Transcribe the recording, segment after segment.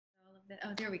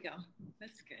Oh, there we go.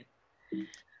 That's good.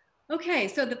 Okay,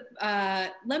 so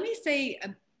let me say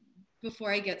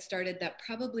before I get started that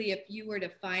probably if you were to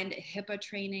find a HIPAA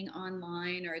training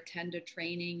online or attend a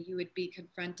training, you would be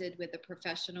confronted with a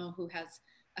professional who has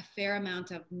a fair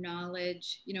amount of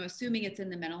knowledge, you know, assuming it's in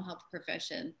the mental health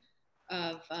profession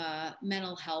of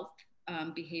mental health,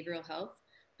 behavioral health,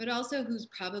 but also who's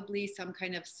probably some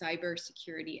kind of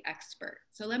cybersecurity expert.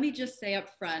 So let me just say up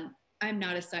front, I'm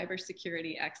not a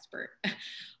cybersecurity expert,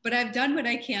 but I've done what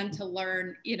I can to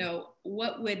learn, you know,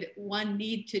 what would one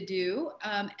need to do.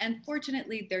 And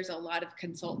fortunately, there's a lot of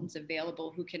consultants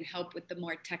available who can help with the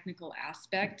more technical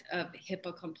aspect of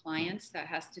HIPAA compliance that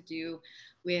has to do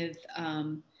with,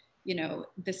 you know,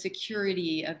 the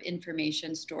security of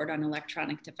information stored on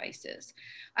electronic devices.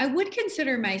 I would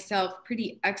consider myself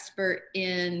pretty expert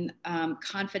in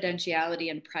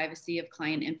confidentiality and privacy of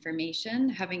client information,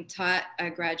 having taught a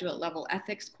graduate level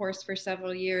ethics course for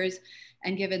several years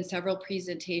and given several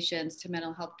presentations to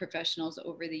mental health professionals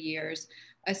over the years,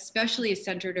 especially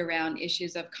centered around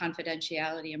issues of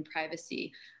confidentiality and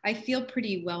privacy. I feel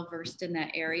pretty well versed in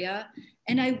that area.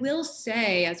 And I will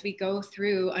say, as we go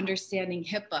through understanding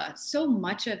HIPAA, so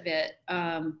much of it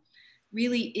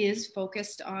really is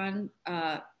focused on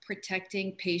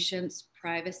protecting patients'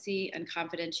 privacy and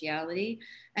confidentiality.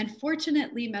 And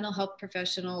fortunately, mental health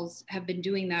professionals have been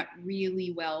doing that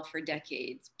really well for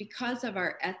decades because of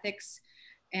our ethics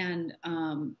and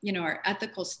you know, our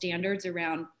ethical standards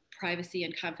around privacy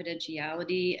and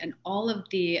confidentiality and all of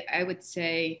the, I would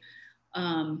say,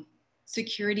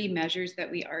 security measures that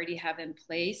we already have in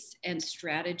place and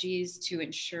strategies to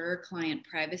ensure client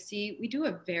privacy. We do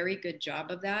a very good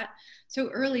job of that. So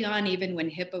early on, even when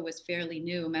HIPAA was fairly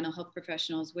new, mental health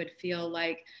professionals would feel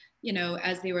like, you know,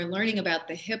 as they were learning about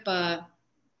the HIPAA,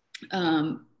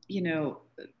 you know,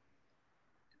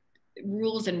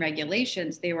 rules and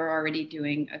regulations, they were already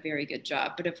doing a very good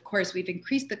job. But of course, we've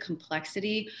increased the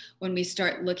complexity when we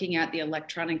start looking at the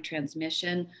electronic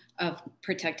transmission of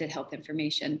protected health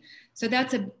information. So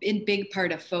that's a big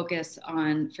part of focus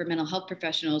on for mental health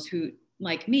professionals who,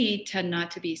 like me, tend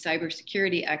not to be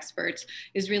cybersecurity experts,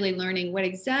 is really learning what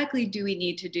exactly do we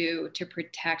need to do to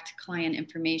protect client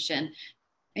information.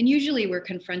 And usually we're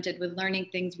confronted with learning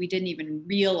things we didn't even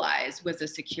realize was a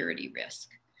security risk.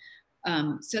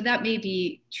 So that may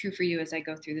be true for you as I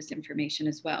go through this information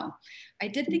as well. I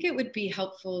did think it would be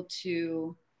helpful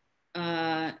to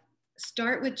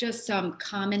start with just some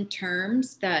common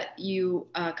terms that you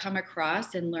come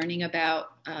across in learning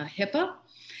about HIPAA.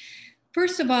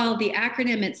 First of all, the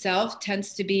acronym itself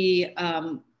tends to be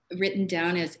written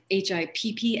down as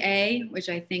HIPAA, which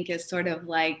I think is sort of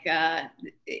like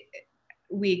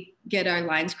we get our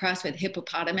lines crossed with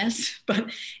hippopotamus, but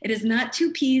it is not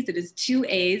two P's, it is two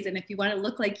A's. And if you want to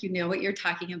look like you know what you're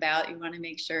talking about, you want to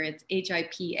make sure it's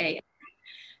HIPAA.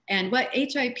 And what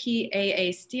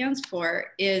HIPAA stands for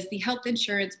is the Health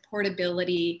Insurance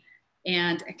Portability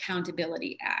and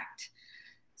Accountability Act.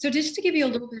 So just to give you a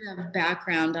little bit of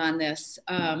background on this,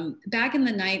 back in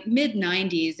the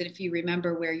mid-90s, and if you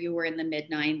remember where you were in the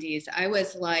mid-90s, I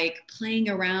was like playing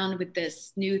around with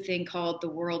this new thing called the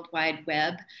World Wide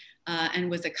Web and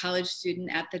was a college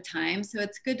student at the time. So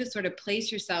it's good to sort of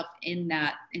place yourself in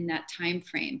that time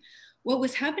frame. What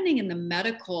was happening in the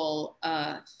medical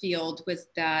field was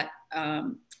that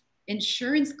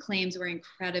insurance claims were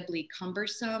incredibly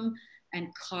cumbersome and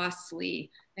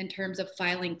costly in terms of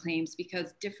filing claims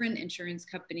because different insurance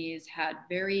companies had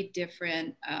very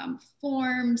different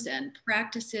forms and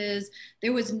practices.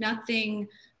 There was nothing,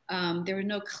 there was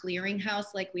no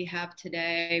clearinghouse like we have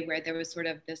today where there was sort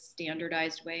of this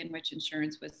standardized way in which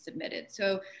insurance was submitted.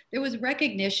 So there was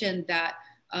recognition that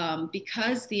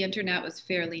because the internet was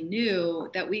fairly new,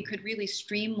 that we could really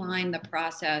streamline the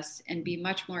process and be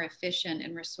much more efficient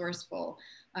and resourceful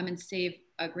and save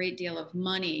a great deal of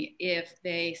money if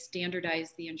they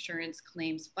standardize the insurance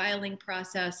claims filing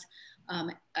process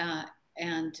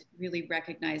and really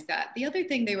recognize that. The other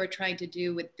thing they were trying to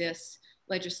do with this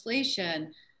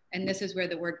legislation, and this is where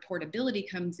the word portability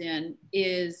comes in,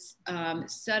 is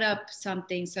set up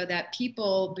something so that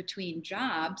people between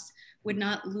jobs would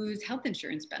not lose health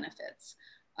insurance benefits.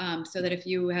 So that if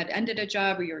you had ended a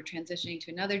job or you were transitioning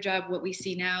to another job, what we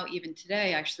see now, even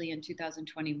today, actually in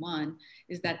 2021,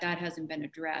 is that that hasn't been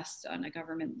addressed on a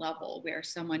government level where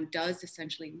someone does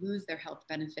essentially lose their health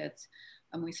benefits.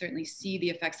 We certainly see the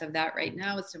effects of that right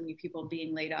now with so many people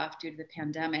being laid off due to the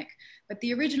pandemic. But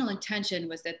the original intention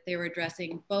was that they were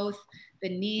addressing both the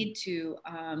need to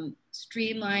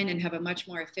streamline and have a much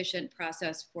more efficient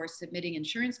process for submitting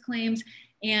insurance claims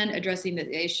and addressing the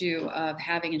issue of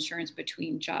having insurance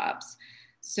between jobs.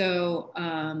 So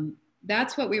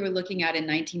that's what we were looking at in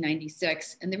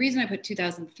 1996. And the reason I put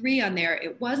 2003 on there,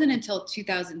 it wasn't until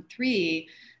 2003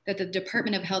 that the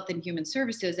Department of Health and Human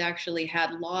Services actually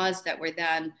had laws that were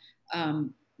then,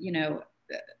 you know,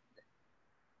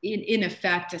 in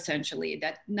effect, essentially,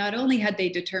 that not only had they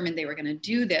determined they were going to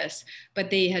do this,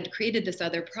 but they had created this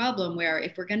other problem where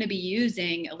if we're going to be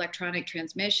using electronic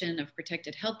transmission of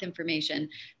protected health information,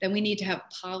 then we need to have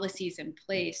policies in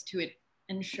place to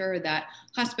ensure that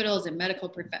hospitals and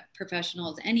medical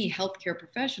professionals, any healthcare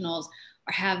professionals,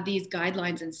 have these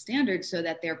guidelines and standards so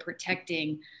that they're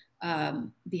protecting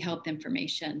the health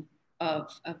information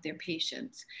of their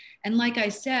patients. And like I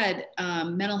said,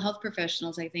 mental health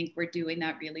professionals, I think we're doing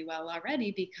that really well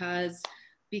already because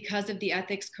of the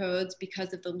ethics codes,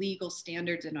 because of the legal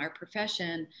standards in our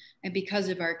profession, and because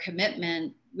of our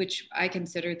commitment, which I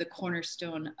consider the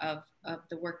cornerstone of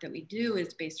the work that we do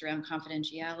is based around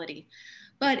confidentiality.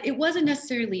 But it wasn't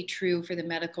necessarily true for the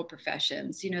medical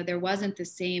professions. You know, there wasn't the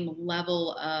same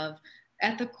level of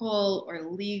ethical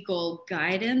or legal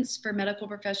guidance for medical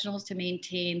professionals to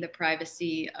maintain the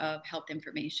privacy of health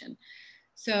information.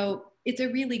 So it's a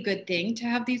really good thing to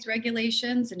have these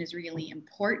regulations and is really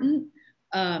important.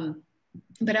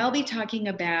 But I'll be talking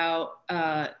about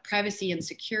privacy and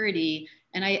security.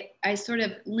 And I sort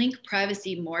of link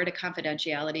privacy more to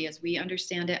confidentiality as we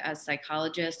understand it as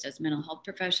psychologists, as mental health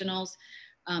professionals.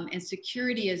 And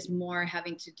security is more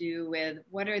having to do with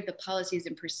what are the policies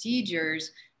and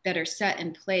procedures that are set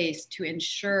in place to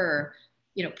ensure,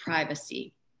 you know,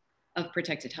 privacy of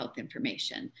protected health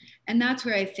information. And that's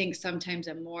where I think sometimes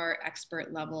a more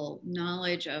expert level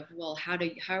knowledge of, well, how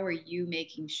are you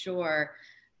making sure,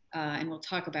 and we'll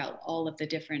talk about all of the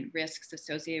different risks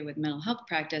associated with mental health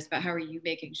practice, but how are you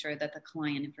making sure that the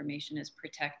client information is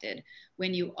protected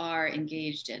when you are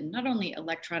engaged in not only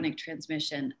electronic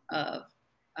transmission of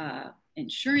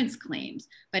insurance claims,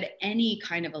 but any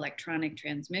kind of electronic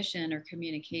transmission or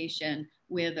communication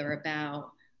with or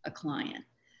about a client.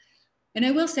 And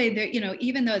I will say that, you know,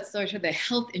 even though it's sort of the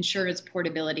Health Insurance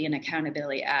Portability and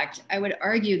Accountability Act, I would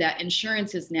argue that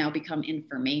insurance has now become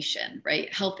information,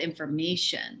 right? Health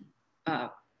Information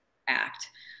Act.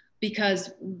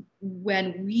 Because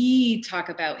when we talk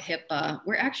about HIPAA,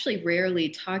 we're actually rarely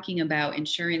talking about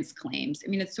insurance claims. I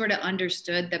mean, it's sort of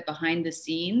understood that behind the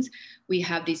scenes, we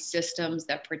have these systems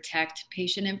that protect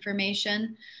patient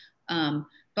information.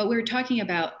 But we're talking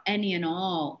about any and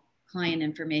all client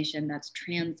information that's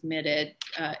transmitted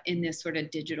in this sort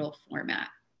of digital format.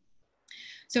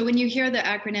 So when you hear the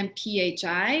acronym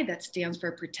PHI, that stands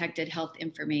for Protected Health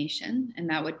Information, and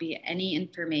that would be any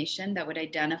information that would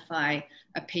identify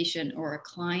a patient or a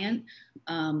client,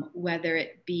 whether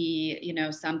it be, you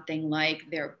know, something like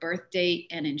their birth date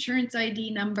and insurance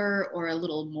ID number, or a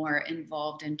little more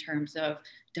involved in terms of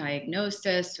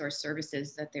diagnosis or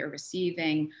services that they're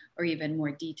receiving, or even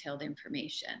more detailed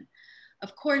information.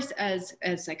 Of course, as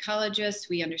psychologists,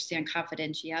 we understand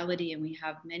confidentiality, and we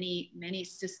have many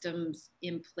systems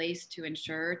in place to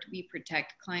ensure we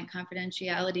protect client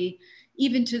confidentiality,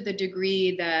 even to the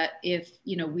degree that if,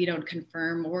 you know, we don't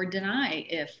confirm or deny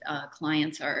if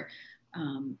clients are,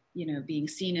 you know, being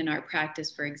seen in our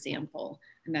practice, for example.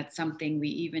 And that's something we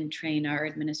even train our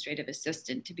administrative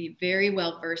assistant to be very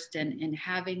well versed in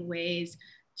having ways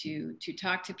to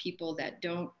talk to people that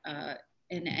don't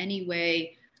in any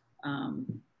way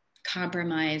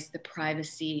compromise the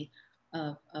privacy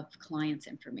of clients'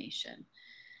 information.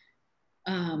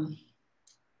 And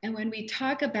when we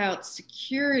talk about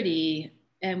security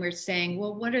and we're saying,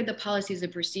 well, what are the policies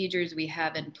and procedures we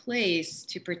have in place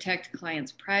to protect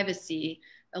clients' privacy?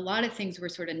 A lot of things were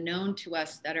sort of known to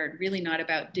us that are really not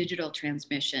about digital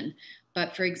transmission.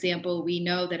 But for example, we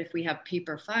know that if we have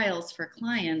paper files for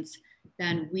clients,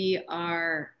 then we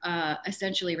are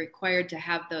essentially required to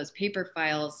have those paper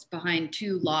files behind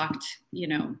two locked, you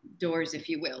know, doors, if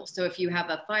you will. So if you have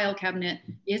a file cabinet,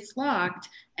 it's locked,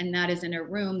 and that is in a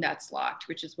room that's locked,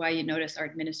 which is why you notice our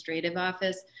administrative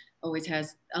office always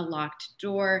has a locked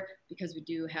door, because we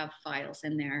do have files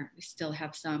in there. We still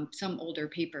have some older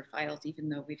paper files, even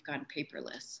though we've gone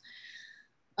paperless.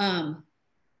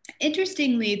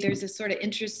 Interestingly, there's a sort of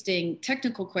interesting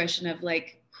technical question of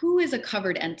like, who is a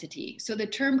covered entity? So the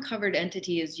term covered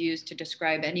entity is used to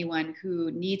describe anyone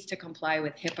who needs to comply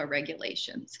with HIPAA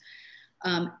regulations.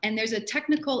 And there's a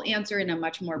technical answer and a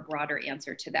much more broader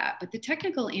answer to that. But the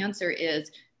technical answer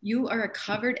is you are a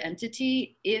covered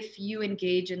entity if you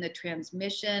engage in the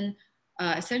transmission,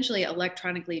 essentially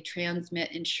electronically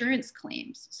transmit insurance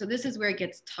claims. So this is where it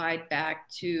gets tied back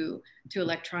to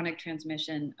electronic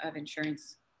transmission of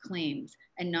insurance claims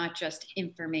and not just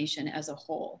information as a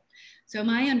whole. So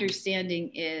my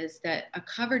understanding is that a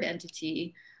covered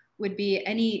entity would be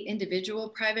any individual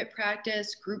private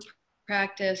practice, group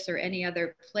practice, or any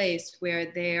other place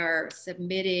where they are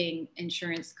submitting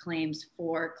insurance claims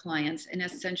for clients. And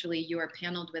essentially, you are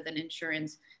paneled with an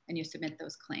insurance and you submit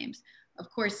those claims. Of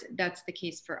course, that's the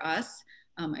case for us.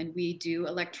 And we do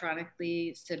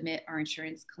electronically submit our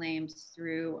insurance claims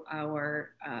through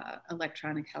our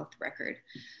electronic health record.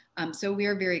 So we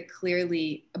are very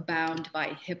clearly bound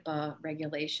by HIPAA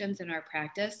regulations in our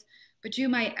practice. But you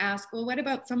might ask, well, what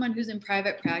about someone who's in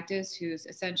private practice who's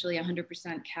essentially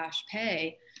 100% cash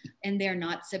pay and they're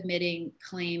not submitting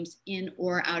claims in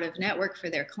or out of network for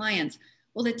their clients?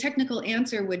 Well, the technical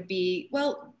answer would be,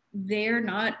 well, they're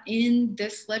not in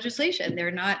this legislation. They're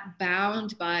not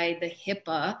bound by the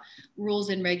HIPAA rules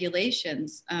and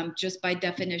regulations, just by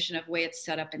definition of the way it's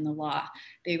set up in the law.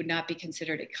 They would not be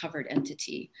considered a covered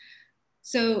entity.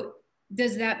 So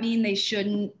does that mean they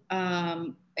shouldn't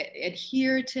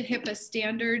adhere to HIPAA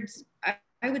standards?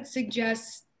 I would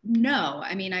suggest no.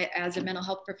 I mean, as a mental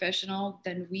health professional,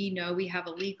 then we know we have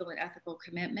a legal and ethical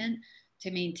commitment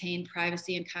to maintain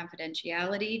privacy and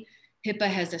confidentiality. HIPAA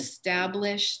has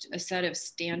established a set of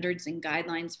standards and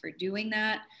guidelines for doing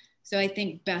that. So I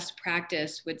think best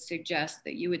practice would suggest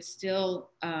that you would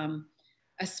still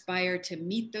aspire to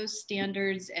meet those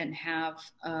standards and have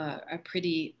a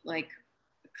pretty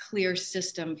clear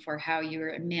system for how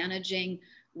you're managing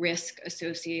risk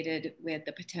associated with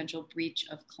the potential breach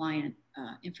of client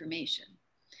information.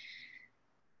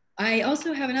 I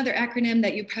also have another acronym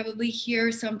that you probably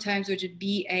hear sometimes, which is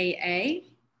BAA.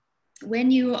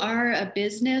 When you are a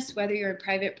business, whether you're in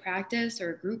private practice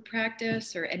or group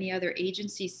practice or any other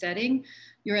agency setting,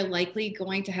 you're likely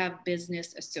going to have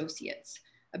business associates.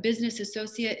 A business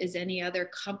associate is any other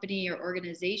company or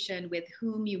organization with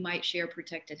whom you might share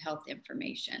protected health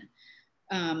information.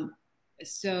 And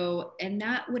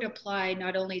that would apply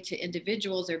not only to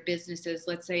individuals or businesses.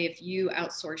 Let's say if you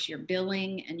outsource your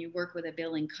billing and you work with a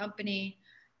billing company,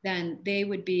 then they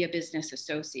would be a business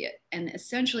associate. And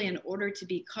essentially, in order to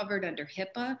be covered under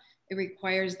HIPAA, it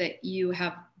requires that you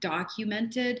have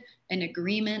documented an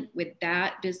agreement with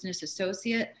that business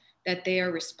associate that they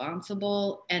are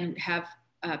responsible and have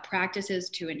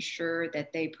practices to ensure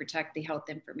that they protect the health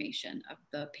information of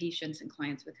the patients and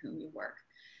clients with whom you work.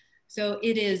 So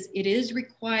it is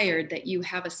required that you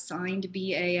have a signed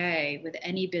BAA with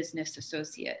any business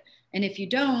associate. And if you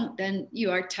don't, then you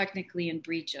are technically in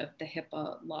breach of the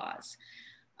HIPAA laws.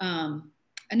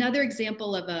 Another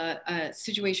example of a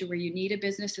situation where you need a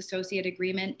business associate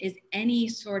agreement is any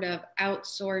sort of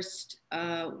outsourced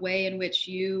way in which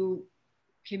you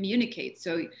communicate.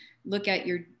 So look at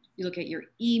your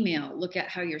email, look at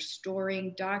how you're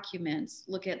storing documents,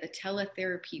 look at the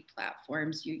teletherapy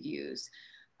platforms you use.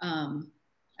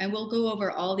 And we'll go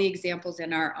over all the examples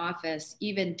in our office,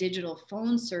 even digital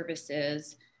phone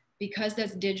services, because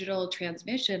that's digital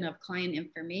transmission of client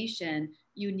information.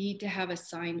 You need to have a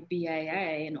signed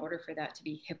BAA in order for that to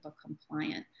be HIPAA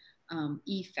compliant.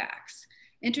 eFax.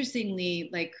 Interestingly,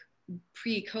 like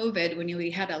pre-COVID, when we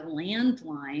had a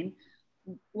landline,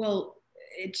 well,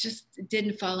 it just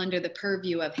didn't fall under the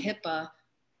purview of HIPAA.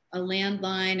 A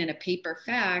landline and a paper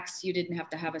fax, you didn't have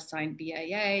to have a signed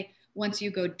BAA. Once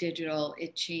you go digital,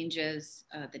 it changes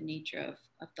the nature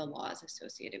of the laws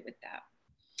associated with that.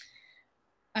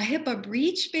 A HIPAA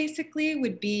breach basically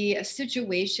would be a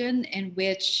situation in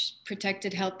which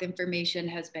protected health information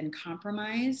has been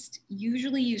compromised.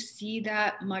 Usually you see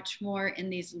that much more in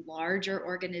these larger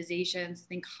organizations,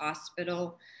 think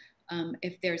hospital.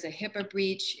 If there's a HIPAA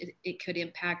breach, it could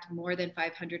impact more than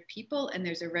 500 people, and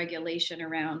there's a regulation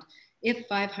around if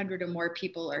 500 or more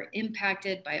people are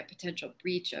impacted by a potential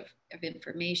breach of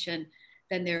information,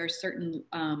 then there are certain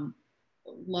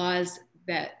laws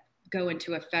that go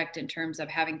into effect in terms of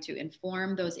having to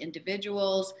inform those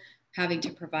individuals, having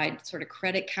to provide sort of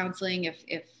credit counseling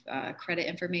if credit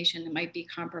information might be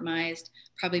compromised.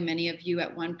 Probably many of you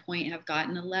at one point have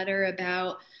gotten a letter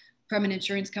from an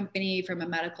insurance company, from a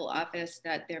medical office,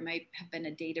 that there might have been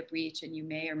a data breach and you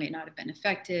may or may not have been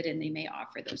affected, and they may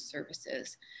offer those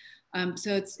services.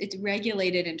 So it's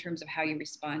regulated in terms of how you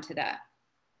respond to that.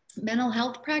 Mental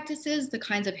health practices, the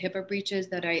kinds of HIPAA breaches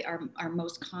that are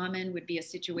most common would be a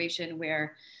situation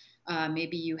where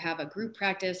maybe you have a group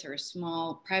practice or a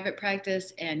small private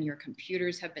practice and your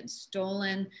computers have been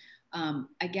stolen.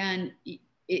 Again,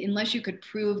 unless you could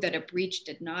prove that a breach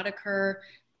did not occur,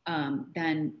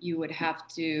 then you would have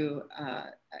to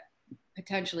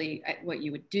potentially, what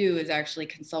you would do is actually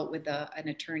consult with an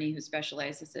attorney who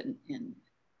specializes in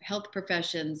health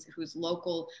professions, who's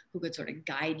local, who could sort of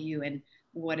guide you in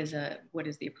what is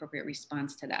the appropriate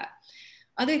response to that.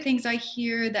 Other things I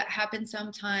hear that happen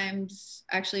sometimes,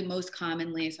 actually most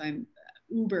commonly, so I'm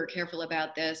uber careful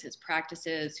about this, is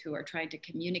practices who are trying to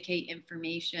communicate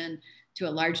information to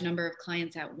a large number of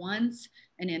clients at once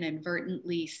and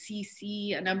inadvertently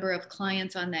CC a number of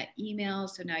clients on that email.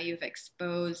 So now you've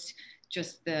exposed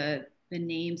just the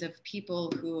names of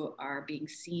people who are being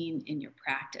seen in your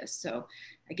practice. So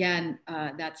again,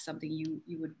 that's something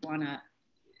you would want to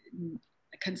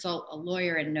consult a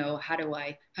lawyer and know, how do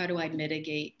I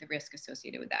mitigate the risk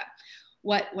associated with that.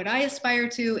 What I aspire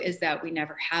to is that we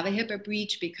never have a HIPAA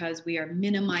breach, because we are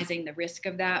minimizing the risk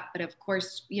of that. But of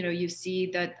course, you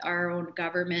see that our own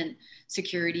government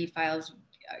security files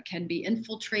can be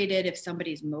infiltrated. If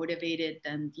somebody's motivated,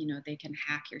 then they can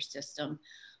hack your system.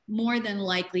 More than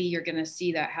likely, you're going to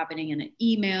see that happening in an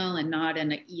email and not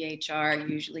in an EHR.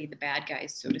 Usually the bad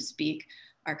guys, so to speak,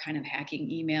 are kind of hacking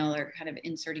email or kind of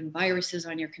inserting viruses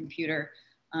on your computer,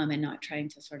 and not trying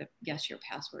to sort of guess your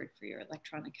password for your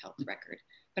electronic health record.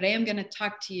 But I am going to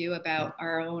talk to you about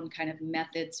our own kind of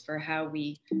methods for how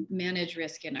we manage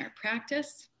risk in our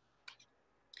practice.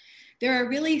 There are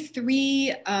really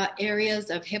three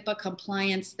areas of HIPAA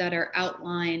compliance that are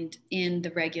outlined in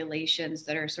the regulations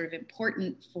that are sort of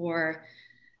important for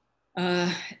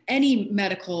any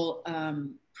medical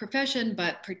profession,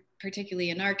 but particularly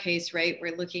in our case, right,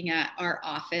 we're looking at our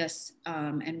office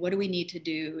and what do we need to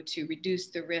do to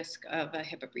reduce the risk of a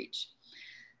HIPAA breach.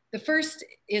 The first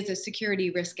is a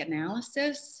security risk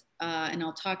analysis, and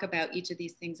I'll talk about each of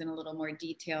these things in a little more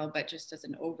detail, but just as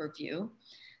an overview.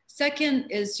 Second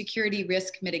is security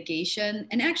risk mitigation.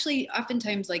 And actually,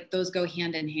 oftentimes, like, those go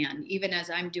hand in hand. Even as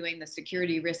I'm doing the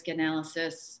security risk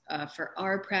analysis for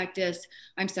our practice,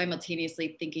 I'm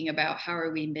simultaneously thinking about how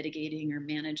are we mitigating or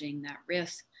managing that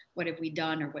risk? What have we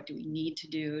done, or what do we need to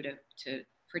do to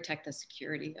protect the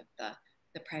security of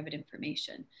the private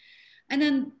information? And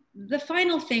then the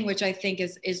final thing, which I think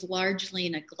is largely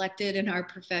neglected in our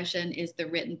profession, is the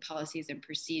written policies and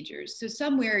procedures. So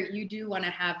somewhere you do want to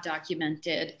have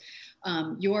documented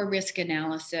your risk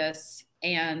analysis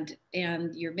and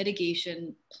your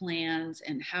mitigation plans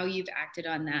and how you've acted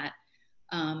on that.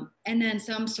 And then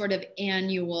some sort of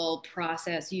annual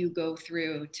process you go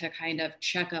through to kind of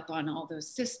check up on all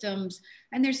those systems.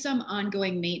 And there's some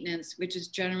ongoing maintenance, which is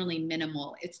generally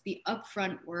minimal. It's the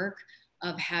upfront work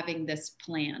of having this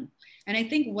plan. And I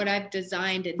think what I've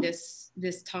designed in this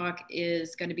talk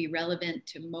is going to be relevant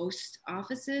to most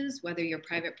offices, whether you're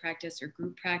private practice or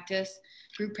group practice.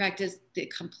 Group practice, the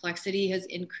complexity has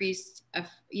increased,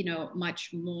 much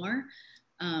more.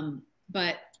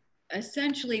 But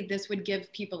essentially, this would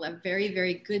give people a very,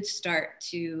 very good start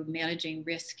to managing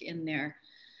risk in their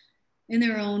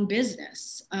own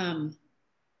business.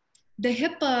 The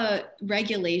HIPAA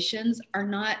regulations are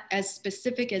not as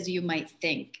specific as you might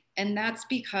think. And that's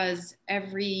because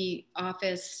every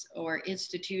office or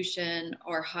institution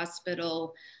or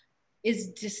hospital is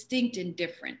distinct and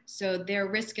different. So their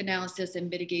risk analysis and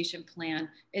mitigation plan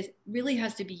really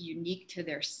has to be unique to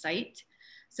their site.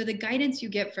 So the guidance you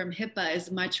get from HIPAA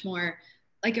is much more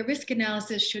like a risk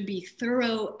analysis should be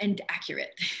thorough and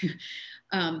accurate.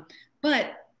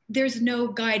 But there's no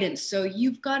guidance. So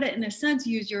you've got to, in a sense,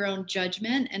 use your own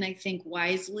judgment, and I think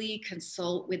wisely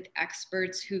consult with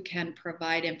experts who can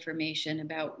provide information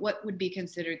about what would be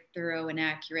considered thorough and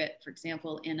accurate, for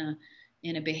example, in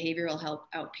a behavioral health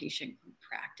outpatient group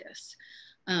practice.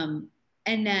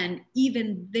 And then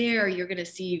even there, you're going to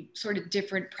see sort of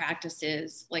different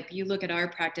practices. Like you look at our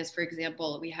practice, for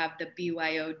example, we have the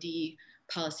BYOD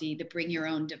policy, the bring your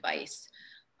own device.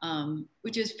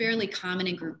 Which is fairly common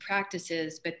in group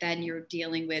practices, but then you're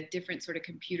dealing with different sort of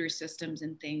computer systems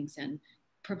and things, and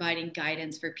providing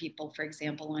guidance for people, for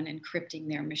example, on encrypting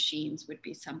their machines would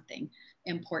be something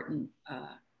important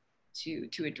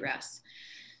to address.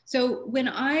 So when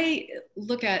I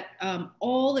look at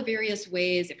all the various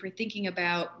ways, if we're thinking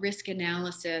about risk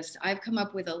analysis, I've come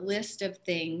up with a list of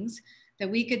things that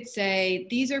we could say,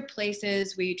 these are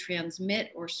places we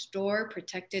transmit or store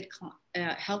protected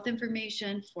health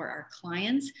information for our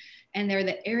clients. And they're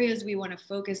the areas we want to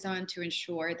focus on to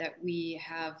ensure that we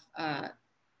have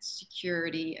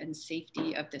security and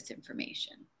safety of this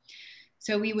information.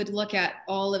 So we would look at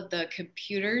all of the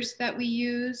computers that we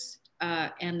use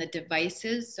and the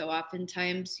devices. So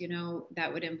oftentimes,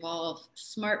 that would involve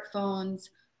smartphones,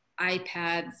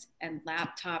 iPads, and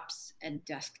laptops and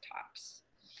desktops.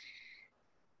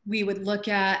 We would look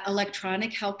at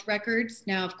electronic health records.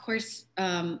 Now, of course,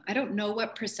 I don't know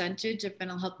what percentage of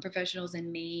mental health professionals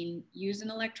in Maine use an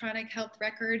electronic health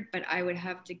record, but I would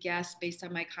have to guess, based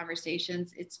on my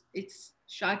conversations, it's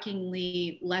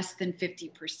shockingly less than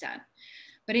 50%.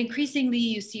 But increasingly,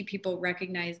 you see people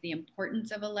recognize the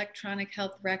importance of electronic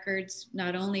health records,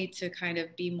 not only to kind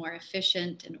of be more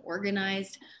efficient and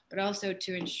organized, but also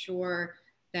to ensure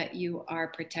that you are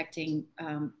protecting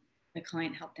the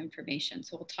client health information.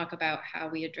 So we'll talk about how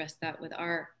we address that with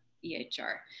our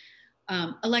EHR.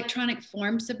 Electronic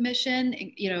form submission,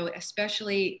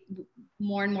 especially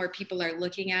more and more people are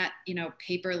looking at,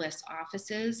 paperless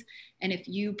offices. And if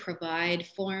you provide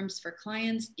forms for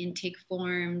clients, intake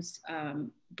forms,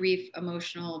 brief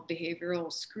emotional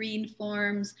behavioral screen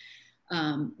forms,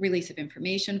 release of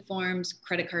information forms,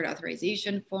 credit card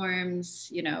authorization forms,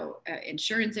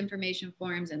 insurance information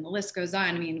forms, and the list goes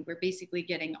on. I mean, we're basically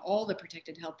getting all the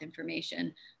protected health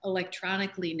information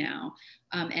electronically now.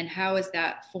 And how is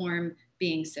that form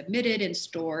being submitted and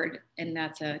stored? And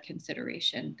that's a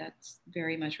consideration that's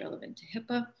very much relevant to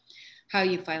HIPAA. How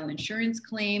you file insurance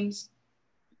claims,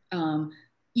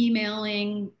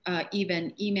 emailing,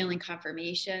 even emailing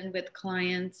confirmation with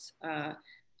clients,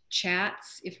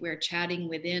 chats, if we're chatting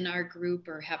within our group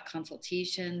or have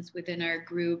consultations within our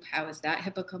group, how is that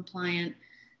HIPAA compliant?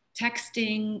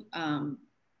 Texting,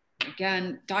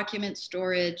 again, document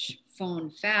storage, phone,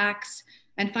 fax,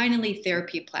 and finally,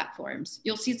 therapy platforms.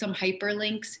 You'll see some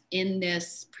hyperlinks in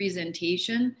this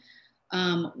presentation,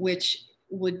 which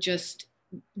would just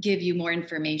give you more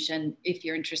information if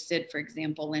you're interested, for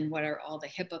example, in what are all the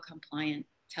HIPAA compliant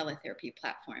teletherapy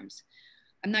platforms.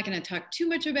 I'm not going to talk too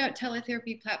much about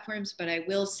teletherapy platforms, but I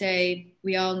will say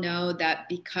we all know that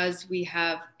because we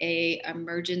have a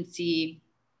emergency,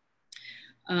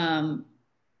 I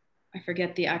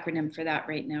forget the acronym for that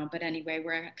right now, but anyway,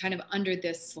 we're kind of under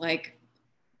this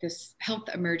this health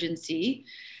emergency.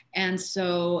 And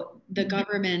so the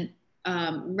government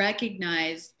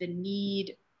recognized the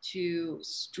need to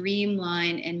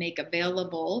streamline and make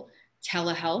available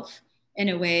telehealth in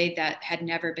a way that had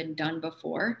never been done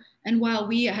before. And while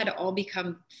we had all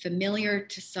become familiar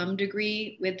to some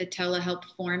degree with the telehealth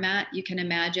format, you can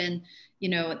imagine,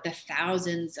 the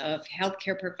thousands of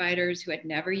healthcare providers who had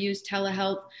never used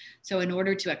telehealth. So in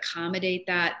order to accommodate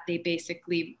that, they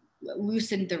basically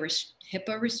loosened the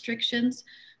HIPAA restrictions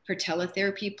for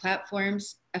teletherapy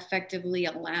platforms, effectively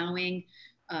allowing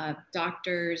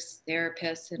doctors,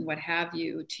 therapists, and what have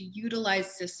you to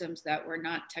utilize systems that were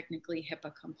not technically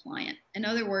HIPAA compliant. In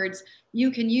other words,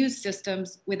 you can use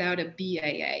systems without a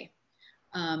BAA.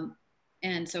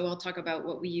 And so I'll talk about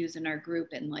what we use in our group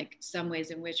and some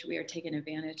ways in which we are taking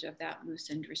advantage of that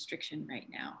loosened restriction right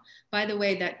now. By the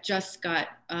way, that just got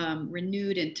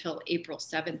renewed until April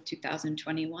 7th,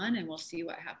 2021, and we'll see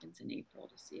what happens in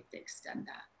April to see if they extend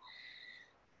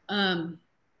that.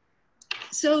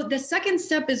 So the second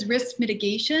step is risk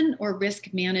mitigation or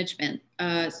risk management.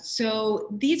 So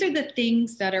these are the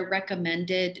things that are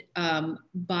recommended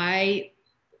by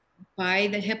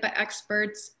the HIPAA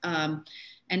experts.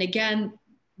 And again,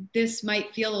 this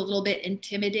might feel a little bit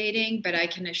intimidating, but I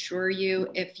can assure you,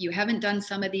 if you haven't done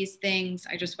some of these things,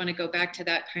 I just want to go back to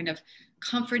that kind of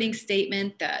comforting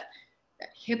statement that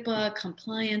HIPAA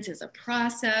compliance is a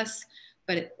process,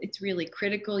 but it's really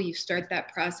critical. You start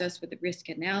that process with the risk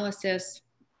analysis,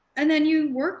 and then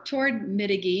you work toward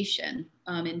mitigation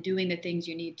and doing the things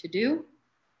you need to do.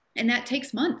 And that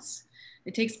takes months.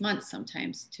 It takes months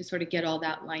sometimes to sort of get all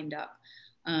that lined up.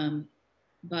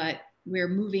 But we're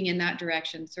moving in that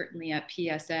direction, certainly at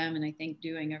PSM, and I think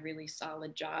doing a really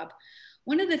solid job.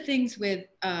 One of the things with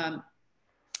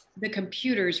the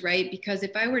computers, right? Because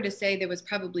if I were to say there was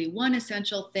probably one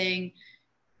essential thing,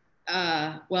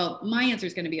 well, my answer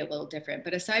is going to be a little different,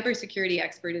 but a cybersecurity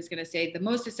expert is going to say the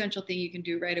most essential thing you can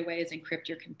do right away is encrypt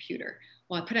your computer.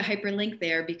 Well, I put a hyperlink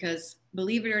there because,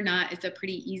 believe it or not, it's a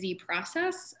pretty easy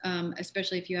process,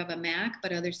 especially if you have a Mac,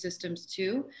 but other systems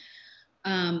too.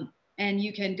 And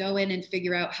you can go in and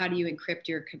figure out how do you encrypt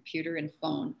your computer and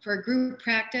phone. For a group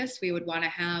practice, we would want to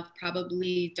have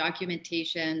probably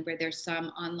documentation where there's some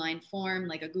online form,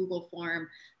 like a Google form,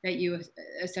 that you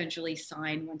essentially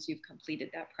sign once you've completed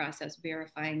that process,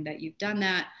 verifying that you've done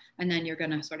that. And then you're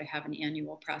going to sort of have an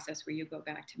annual process where you go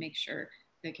back to make sure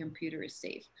the computer is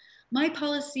safe. My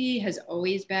policy has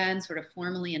always been, sort of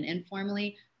formally and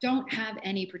informally, don't have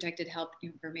any protected health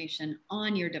information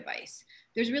on your device.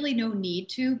 There's really no need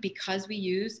to, because we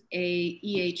use a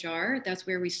EHR. That's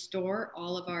where we store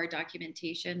all of our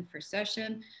documentation for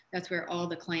session. That's where all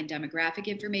the client demographic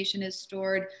information is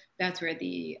stored. That's where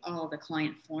all the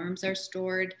client forms are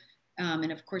stored.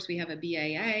 And of course, we have a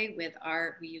BAA with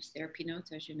we use therapy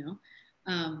notes, as you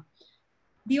know.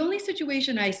 The only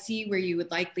situation I see where you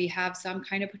would likely have some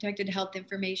kind of protected health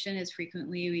information is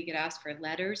frequently we get asked for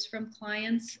letters from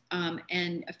clients.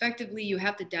 And effectively, you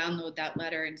have to download that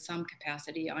letter in some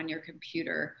capacity on your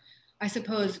computer. I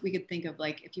suppose we could think of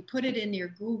like, if you put it in your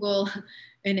Google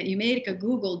and you make a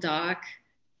Google Doc,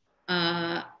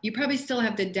 you probably still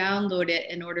have to download it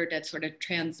in order to sort of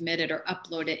transmit it or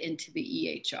upload it into the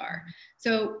EHR.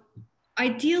 So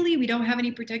ideally, we don't have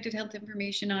any protected health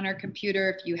information on our computer.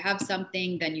 If you have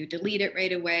something, then you delete it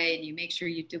right away and you make sure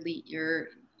you delete your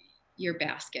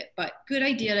basket. But good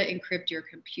idea to encrypt your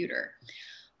computer.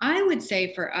 I would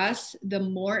say for us, the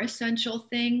more essential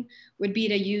thing would be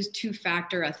to use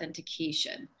two-factor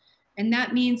authentication. And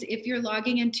that means if you're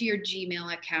logging into your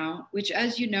Gmail account, which,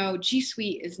 as you know, G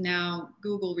Suite is now,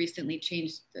 Google recently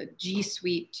changed the G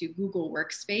Suite to Google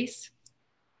Workspace.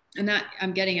 And that,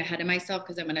 I'm getting ahead of myself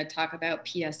because I'm going to talk about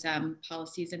PSM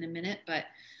policies in a minute, but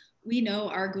we know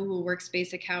our Google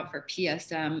Workspace account for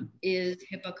PSM is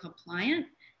HIPAA compliant,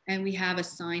 and we have a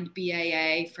signed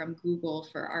BAA from Google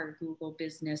for our Google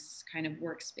business kind of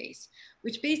workspace,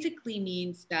 which basically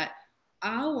means that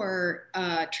our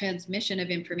transmission of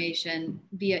information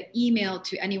via email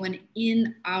to anyone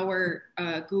in our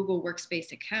Google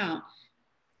Workspace account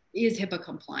is HIPAA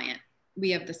compliant. We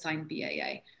have the signed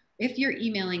BAA. If you're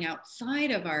emailing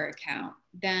outside of our account,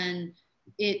 then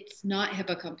it's not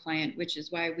HIPAA compliant, which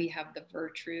is why we have the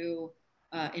Virtru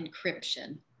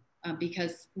encryption,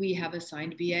 because we have a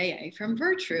signed BAA from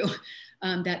Virtru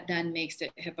that then makes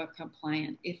it HIPAA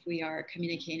compliant if we are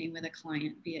communicating with a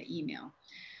client via email.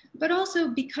 But also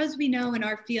because we know in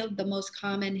our field, the most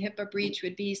common HIPAA breach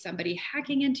would be somebody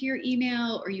hacking into your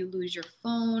email or you lose your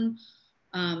phone.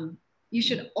 You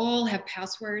should all have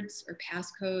passwords or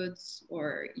passcodes,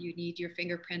 or you need your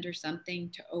fingerprint or something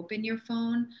to open your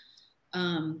phone.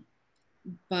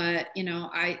 But you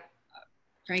know,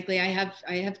 frankly, I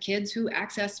have kids who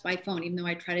access my phone, even though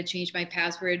I try to change my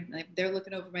password. They're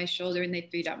looking over my shoulder and they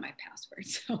figured out my password.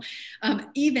 So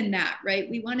even that, right?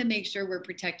 We want to make sure we're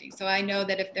protecting. So I know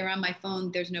that if they're on my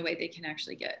phone, there's no way they can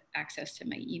actually get access to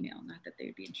my email. Not that they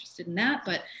would be interested in that,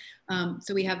 but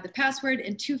so we have the password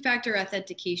and two-factor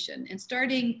authentication. And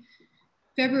starting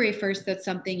February 1st, that's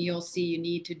something you'll see you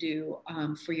need to do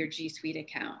for your G Suite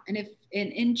account. And if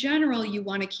in general, you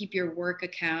want to keep your work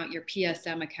account, your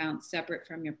PSM account separate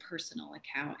from your personal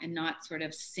account and not sort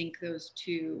of sync those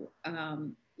two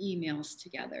emails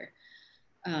together.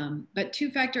 But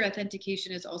two-factor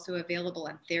authentication is also available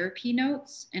on therapy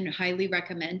notes and highly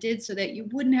recommended so that you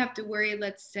wouldn't have to worry,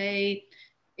 let's say,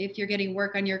 if you're getting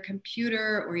work on your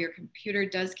computer or your computer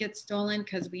does get stolen,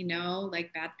 because we know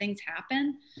like bad things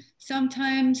happen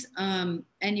sometimes, and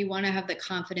you want to have the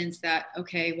confidence that,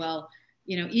 okay, well,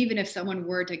 you know, even if someone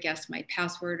were to guess my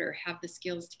password or have the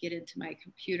skills to get into my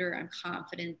computer, I'm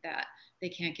confident that they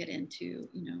can't get into,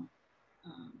 you know,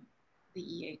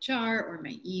 the EHR or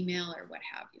my email or what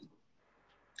have you.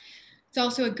 It's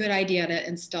also a good idea to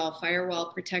install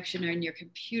firewall protection on your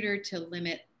computer to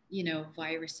limit, you know,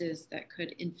 viruses that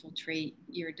could infiltrate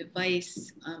your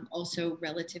device. Also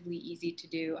relatively easy to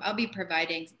do. I'll be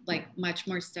providing like much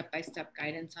more step-by-step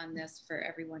guidance on this for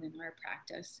everyone in our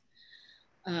practice.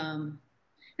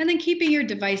 And then keeping your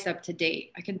device up to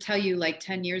date. I can tell you like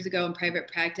 10 years ago in private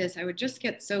practice, I would just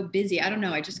get so busy. I don't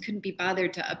know. I just couldn't be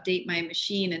bothered to update my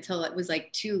machine until it was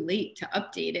like too late to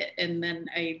update it. And then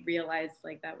I realized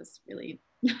like that was really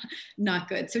not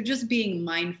good. So just being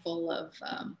mindful of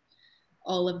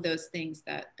all of those things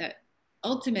that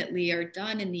ultimately are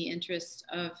done in the interest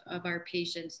of our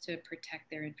patients to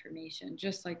protect their information,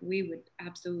 just like we would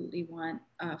absolutely want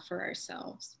for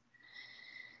ourselves.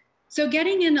 So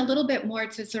getting in a little bit more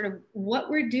to sort of what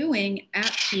we're doing at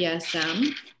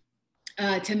PSM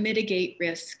to mitigate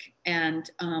risk and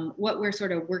what we're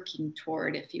sort of working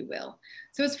toward, if you will.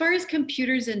 So as far as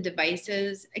computers and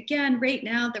devices, again, right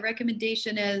now, the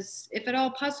recommendation is, if at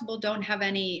all possible, don't have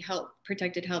any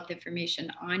protected health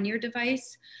information on your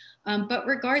device. But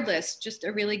regardless, just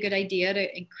a really good idea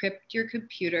to encrypt your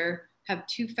computer, have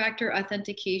two-factor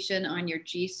authentication on your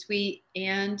G Suite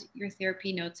and your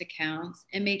Therapy Notes accounts,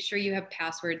 and make sure you have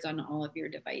passwords on all of your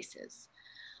devices.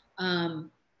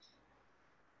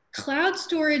 Cloud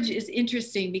storage is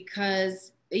interesting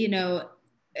because, you know,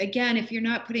 again, if you're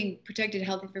not putting protected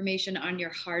health information on your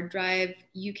hard drive,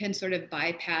 you can sort of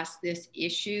bypass this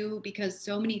issue because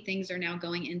so many things are now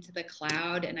going into the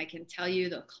cloud. And I can tell you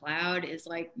the cloud is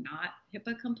like not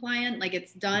HIPAA compliant. Like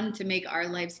it's done to make our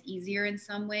lives easier in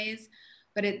some ways,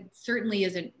 but it certainly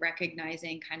isn't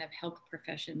recognizing kind of health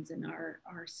professions in our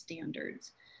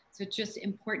standards. So it's just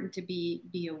important to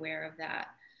be aware of that.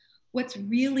 What's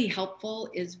really helpful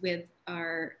is with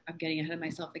our, I'm getting ahead of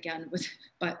myself again,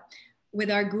 but with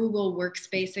our Google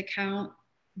Workspace account,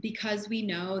 because we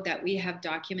know that we have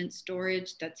document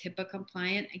storage that's HIPAA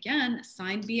compliant, again,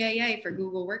 signed BAA for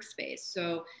Google Workspace.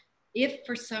 So if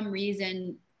for some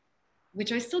reason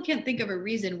which I still can't think of a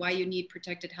reason why you need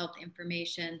protected health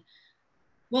information.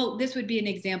 Well, this would be an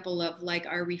example of like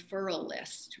our referral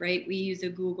list, right? We use a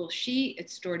Google Sheet,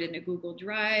 it's stored in a Google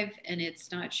Drive, and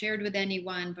it's not shared with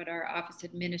anyone, but our office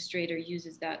administrator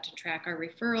uses that to track our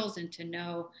referrals and to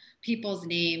know people's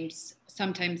names,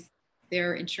 sometimes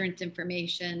their insurance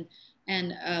information,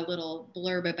 and a little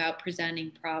blurb about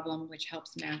presenting problem, which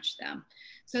helps match them.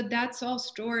 So that's all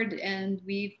stored, and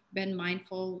we've been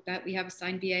mindful that we have a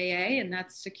signed BAA and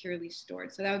that's securely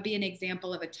stored. So that would be an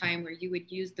example of a time where you would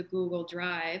use the Google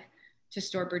Drive to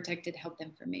store protected health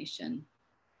information.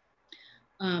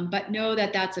 But know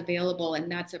that that's available,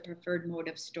 and that's a preferred mode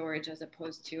of storage as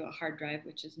opposed to a hard drive,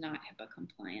 which is not HIPAA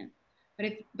compliant.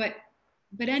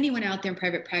 But anyone out there in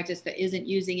private practice that isn't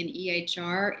using an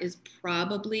EHR is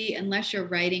probably, unless you're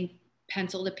writing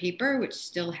pencil to paper, which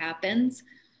still happens,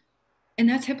 and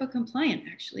that's HIPAA compliant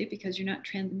actually, because you're not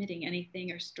transmitting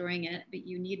anything or storing it, but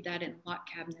you need that in a lock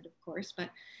cabinet, of course. But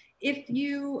if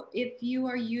you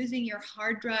are using your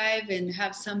hard drive and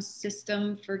have some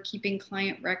system for keeping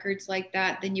client records like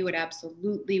that, then you would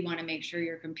absolutely want to make sure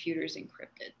your computer is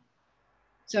encrypted.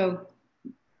 So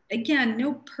again,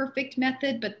 no perfect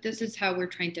method, but this is how we're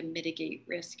trying to mitigate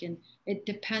risk. And it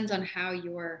depends on how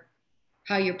you're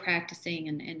practicing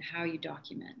and how you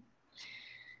document.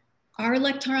 Our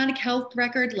electronic health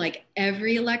record, like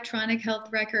every electronic health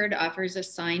record, offers a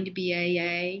signed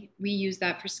BAA. We use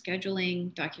that for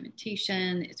scheduling,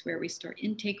 documentation. It's where we store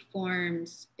intake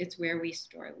forms. It's where we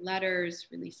store letters,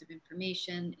 release of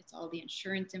information. It's all the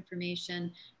insurance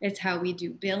information. It's how we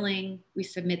do billing. We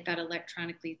submit that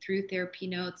electronically through therapy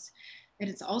notes. And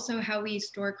it's also how we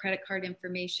store credit card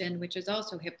information, which is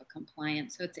also HIPAA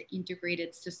compliant. So it's an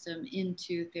integrated system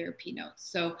into therapy notes.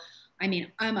 So I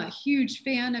mean, I'm a huge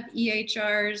fan of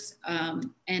EHRs,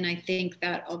 and I think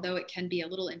that although it can be a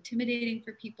little intimidating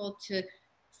for people to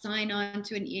sign on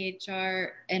to an EHR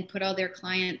and put all their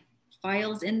client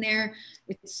files in there,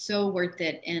 it's so worth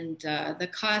it. And the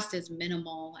cost is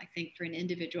minimal. I think for an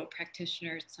individual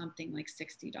practitioner, it's something like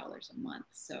 $60 a month.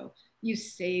 So you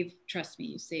save, trust me,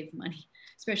 you save money,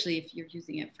 especially if you're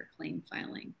using it for claim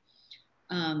filing.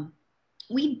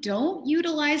 We don't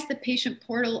utilize the patient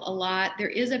portal a lot. There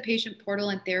is a patient portal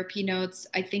in Therapy Notes.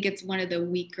 I think it's one of the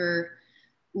weaker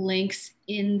links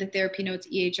in the Therapy Notes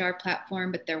EHR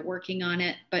platform, but they're working on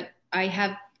it. But I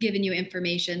have given you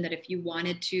information that if you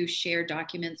wanted to share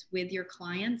documents with your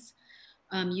clients,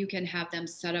 you can have them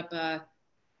set up a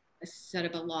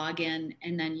login,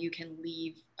 and then you can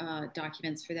leave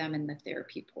documents for them in the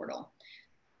therapy portal.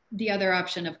 The other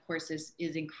option, of course, is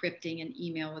encrypting an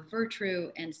email with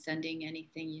Virtru and sending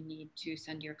anything you need to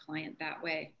send your client that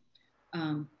way.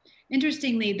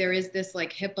 Interestingly, there is this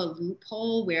like HIPAA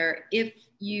loophole where if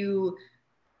you,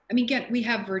 I mean, we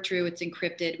have Virtru, it's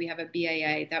encrypted, we have a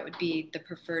BAA, that would be the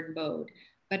preferred mode.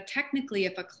 But technically,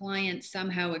 if a client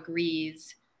somehow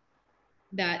agrees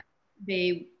that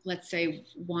they, let's say,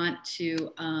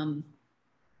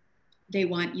 they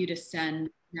want you to send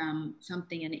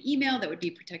something in an email that would be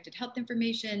protected health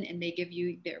information, and they give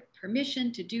you their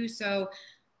permission to do so,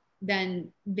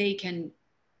 then they can,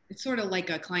 it's sort of like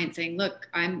a client saying, look,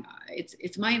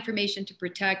 it's my information to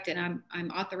protect, and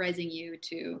I'm authorizing you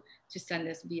to send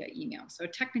this via email. So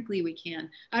technically we can.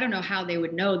 I don't know how they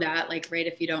would know that, like, right,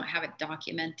 if you don't have it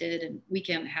documented, and we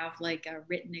can't have like a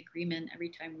written agreement every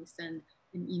time we send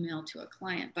an email to a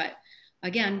client. But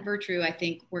again, Virtru, I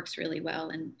think, works really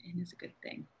well and is a good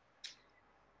thing.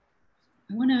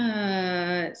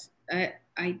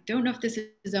 I don't know if this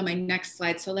is on my next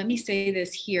slide, so let me say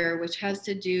this here, which has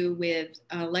to do with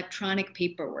electronic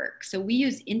paperwork. So we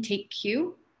use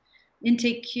IntakeQ.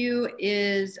 IntakeQ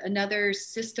is another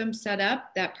system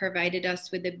setup that provided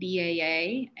us with a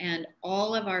BAA, and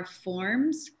all of our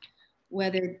forms,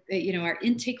 whether, our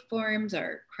intake forms,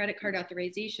 our credit card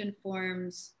authorization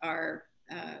forms, our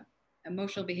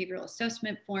emotional behavioral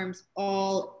assessment forms,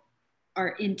 all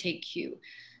are IntakeQ.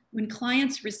 When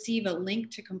clients receive a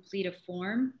link to complete a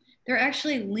form, they're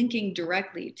actually linking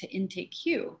directly to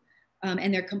IntakeQ,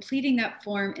 and they're completing that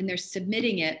form and they're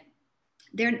submitting it.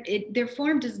 Their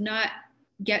form does not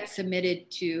get submitted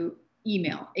to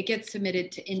email. It gets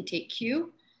submitted to IntakeQ.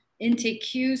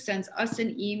 IntakeQ sends us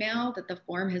an email that the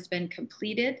form has been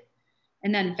completed.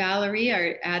 And then Valerie,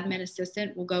 our admin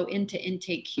assistant, will go into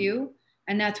IntakeQ,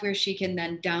 and that's where she can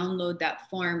then download that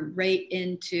form right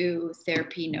into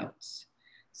Therapy Notes.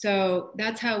 So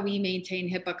that's how we maintain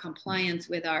HIPAA compliance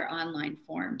with our online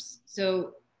forms.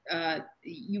 So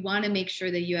you want to make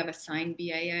sure that you have a signed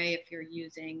BAA if you're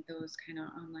using those kind of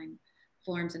online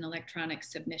forms and electronic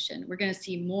submission. We're going to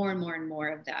see more and more and more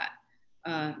of that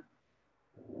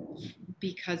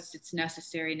because it's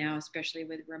necessary now, especially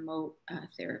with remote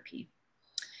therapy.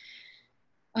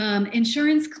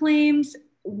 Insurance claims,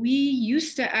 we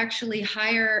used to actually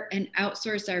hire and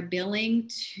outsource our billing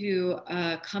to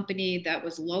a company that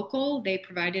was local. They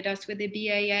provided us with a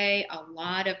BAA. A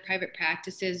lot of private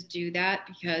practices do that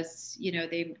because, you know,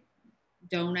 they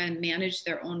don't manage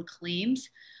their own claims.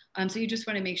 So you just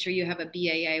want to make sure you have a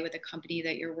BAA with a company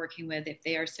that you're working with if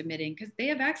they are submitting, because they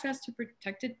have access to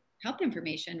protected health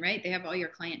information, right? They have all your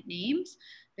client names.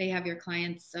 They have your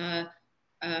clients'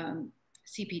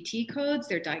 CPT codes,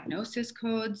 their diagnosis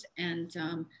codes, and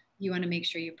you want to make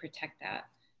sure you protect that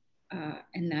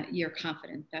and that you're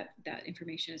confident that that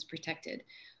information is protected.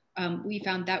 We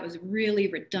found that was really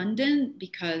redundant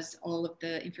because all of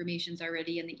the information is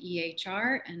already in the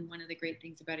EHR. And one of the great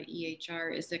things about an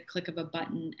EHR is the click of a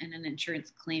button and an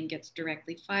insurance claim gets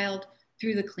directly filed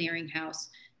through the clearinghouse.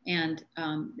 And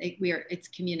it's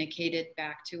communicated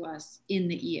back to us in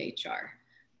the EHR.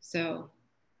 So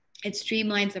it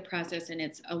streamlines the process and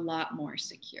it's a lot more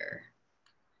secure.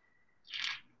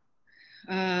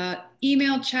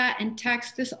 Email, chat, and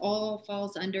text, this all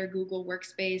falls under Google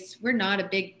Workspace. We're not a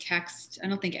big text. I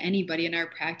don't think anybody in our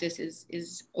practice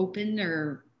is open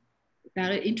or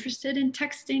that interested in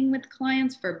texting with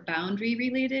clients for boundary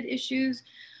related issues.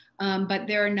 But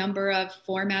there are a number of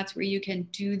formats where you can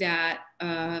do that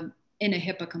in a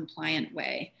HIPAA compliant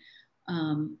way.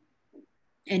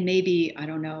 And maybe, I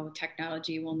don't know,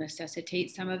 technology will necessitate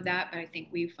some of that, but I think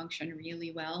we function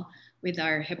really well with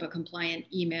our HIPAA compliant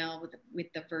email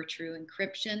with the Virtru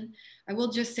encryption. I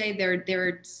will just say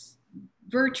there's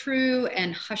Virtru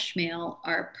and Hushmail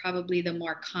are probably the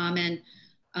more common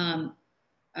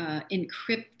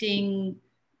encrypting,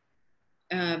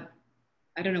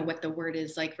 I don't know what the word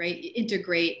is like, right?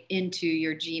 Integrate into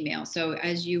your Gmail. So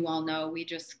as you all know, we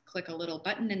just click a little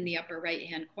button in the upper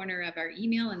right-hand corner of our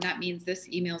email, and that means this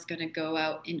email is going to go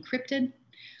out encrypted,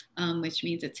 which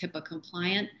means it's HIPAA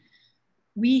compliant.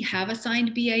 We have a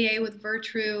signed BAA with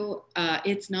Virtru.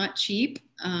 It's not cheap,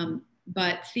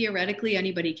 but theoretically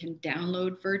anybody can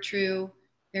download Virtru.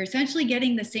 They're essentially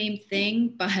getting the same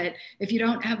thing, but if you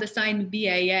don't have the signed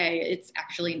BAA, it's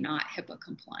actually not HIPAA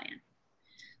compliant.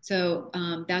 So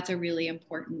that's a really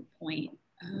important point.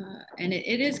 And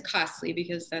it is costly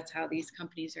because that's how these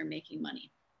companies are making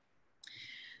money.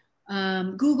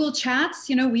 Google Chats,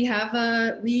 you know, we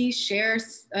don't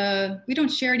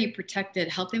share any protected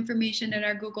health information in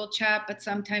our Google Chat, but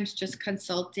sometimes just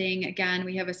consulting. Again,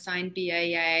 we have a signed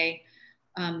BAA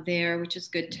there, which is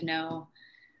good to know.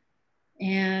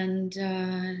 And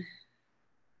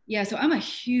yeah, so I'm a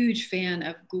huge fan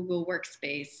of Google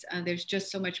Workspace. There's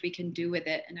just so much we can do with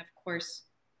it. And of course,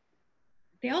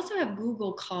 they also have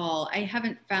Google Call. I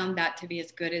haven't found that to be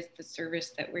as good as the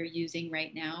service that we're using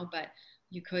right now, but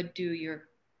you could do your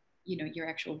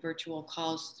actual virtual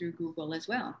calls through Google as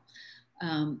well.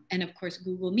 And of course,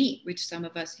 Google Meet, which some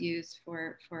of us use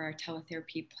for our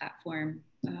teletherapy platform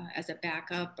as a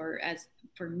backup or as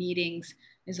for meetings,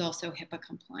 is also HIPAA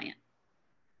compliant.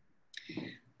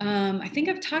 I think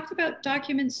I've talked about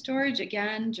document storage.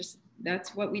 Again, just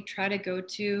that's what we try to go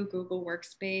to, Google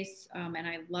Workspace. And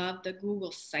I love the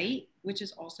Google site, which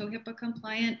is also HIPAA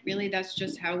compliant. Really, that's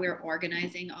just how we're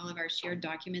organizing all of our shared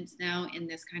documents now in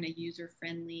this kind of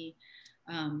user-friendly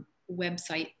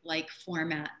website-like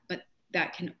format, but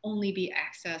that can only be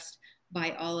accessed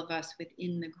by all of us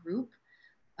within the group.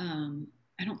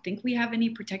 I don't think we have any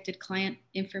protected client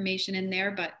information in there,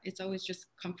 but it's always just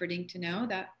comforting to know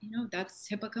that, you know, that's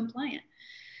HIPAA compliant.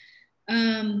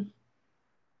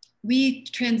 We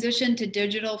transitioned to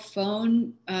digital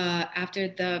phone after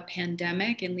the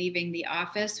pandemic and leaving the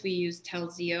office. We use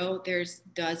Telzeo. There's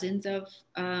dozens of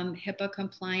HIPAA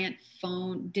compliant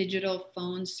digital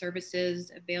phone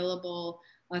services available.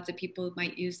 Lots of people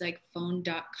might use like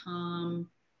phone.com.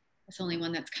 That's the only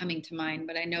one that's coming to mind,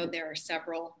 but I know there are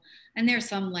several. And there's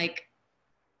some like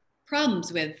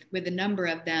problems with a number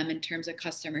of them in terms of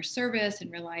customer service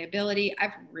and reliability.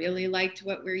 I've really liked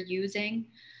what we're using.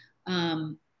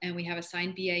 And we have a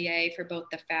signed BAA for both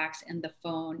the fax and the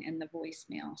phone and the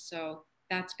voicemail. So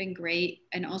that's been great.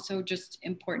 And also just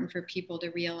important for people to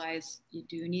realize you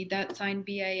do need that signed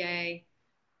BAA.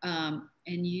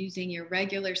 And using your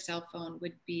regular cell phone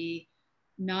would be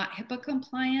not HIPAA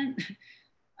compliant.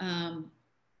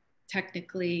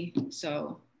 Technically,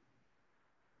 so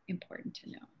important to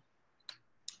know.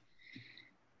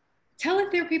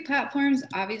 Teletherapy platforms,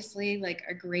 obviously like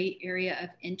a great area of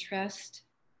interest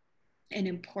and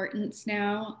importance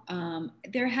now.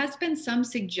 There has been some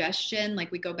suggestion,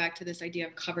 like we go back to this idea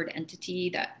of covered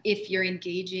entity, that if you're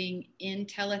engaging in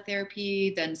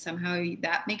teletherapy, then somehow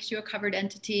that makes you a covered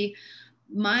entity.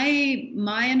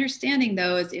 My understanding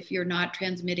though is if you're not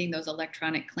transmitting those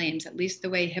electronic claims, at least the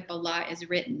way HIPAA law is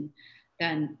written,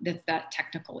 then that's that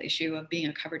technical issue of being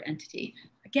a covered entity.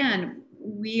 Again,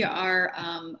 we are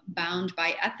bound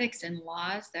by ethics and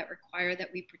laws that require that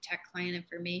we protect client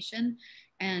information.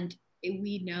 And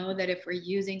we know that if we're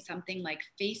using something like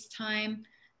FaceTime,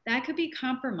 that could be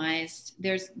compromised.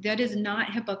 That is not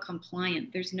HIPAA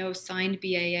compliant. There's no signed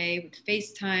BAA with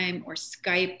FaceTime or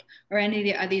Skype or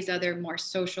any of these other more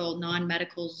social,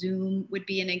 non-medical. Zoom would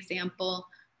be an example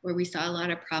where we saw a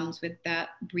lot of problems with that,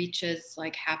 breaches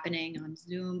like happening on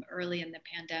Zoom early in the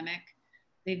pandemic.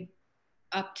 They've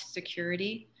upped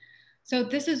security. So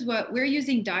this is what we're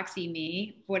using.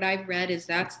 DoxyMe. What I've read is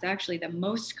that's actually the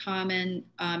most common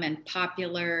and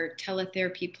popular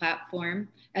teletherapy platform.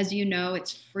 As you know,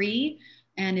 it's free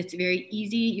and it's very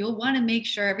easy. You'll want to make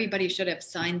sure everybody should have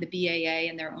signed the BAA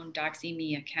in their own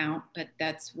DoxyMe account, but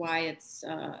that's why it's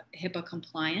HIPAA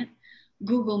compliant.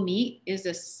 Google Meet is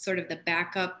a sort of the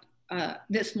backup.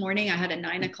 This morning I had a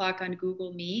 9 o'clock on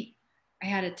Google Meet. I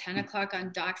had a 10 o'clock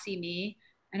on DoxyMe,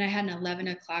 and I had an 11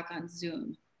 o'clock on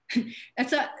Zoom.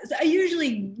 I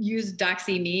usually use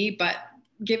DoxyMe, but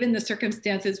given the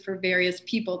circumstances for various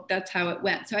people, that's how it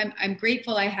went. So I'm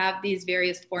grateful I have these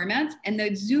various formats. And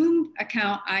the Zoom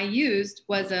account I used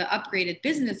was an upgraded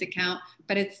business account,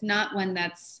 but it's not one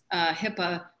that's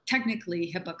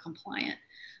technically HIPAA compliant.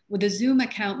 Well, the Zoom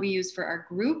account we use for our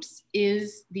groups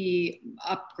is the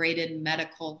upgraded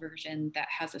medical version that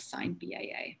has a signed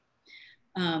BAA.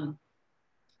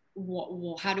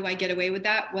 Well, how do I get away with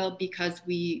that? Well, because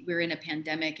we're in a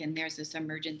pandemic and there's this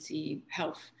emergency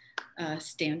health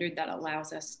standard that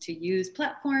allows us to use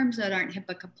platforms that aren't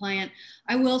HIPAA compliant.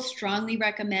 I will strongly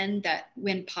recommend that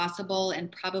when possible,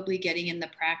 and probably getting in the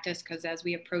practice, because as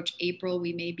we approach April,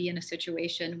 we may be in a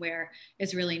situation where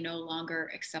it's really no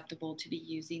longer acceptable to be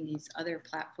using these other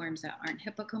platforms that aren't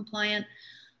HIPAA compliant.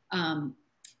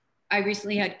 I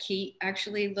recently had Kate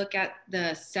actually look at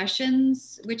the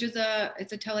Sessions, which is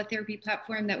it's a teletherapy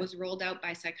platform that was rolled out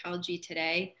by Psychology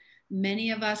Today.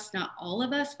 Many of us, not all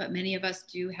of us, but many of us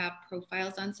do have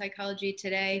profiles on Psychology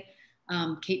Today.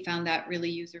 Kate found that really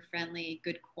user-friendly,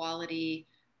 good quality,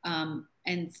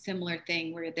 and similar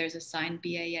thing where there's a signed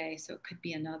BAA. So it could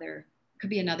be another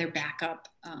backup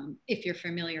if you're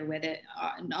familiar with it.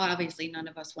 Obviously, none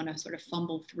of us want to sort of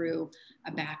fumble through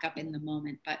a backup in the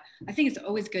moment, but I think it's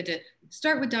always good to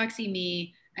start with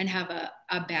DoxyMe and have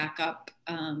a backup.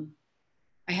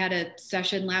 I had a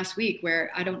session last week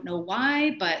where I don't know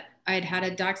why, but I'd had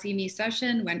a DoxyMe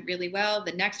session, went really well.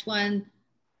 The next one,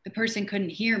 the person couldn't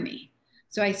hear me.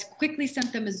 So I quickly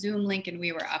sent them a Zoom link and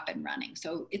we were up and running.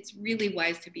 So it's really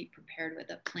wise to be prepared with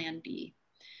a plan B.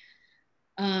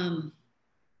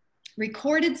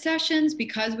 Recorded sessions,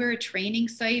 because we're a training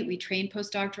site, we train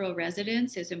postdoctoral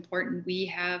residents. It's important we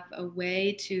have a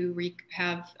way to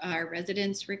have our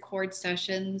residents record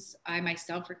sessions. I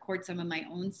myself record some of my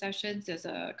own sessions as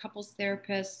a couples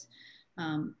therapist.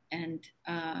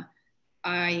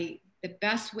 The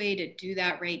best way to do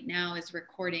that right now is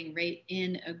recording right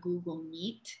in a Google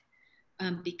Meet.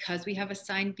 Because we have a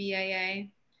signed BAA,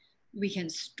 we can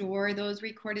store those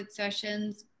recorded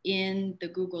sessions in the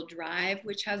Google Drive,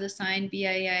 which has a signed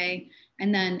BAA.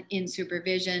 And then in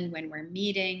supervision, when we're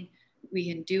meeting, we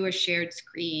can do a shared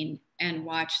screen and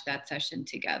watch that session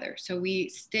together. So we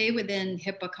stay within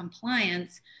HIPAA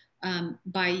compliance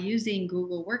by using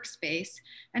Google Workspace.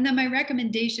 And then my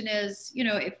recommendation is,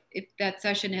 if that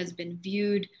session has been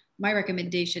viewed, my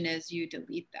recommendation is you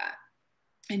delete that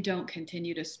and don't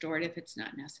continue to store it if it's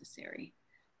not necessary.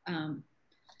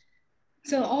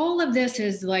 So all of this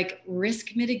is like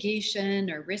risk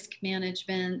mitigation or risk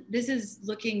management. This is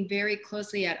looking very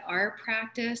closely at our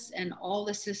practice and all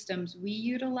the systems we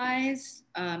utilize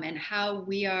and how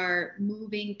we are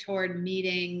moving toward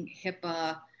meeting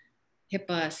HIPAA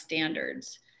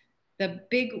standards. The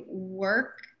big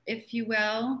work, if you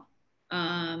will,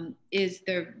 is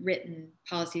the written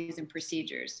policies and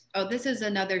procedures. Oh, this is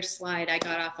another slide I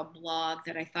got off a blog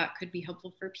that I thought could be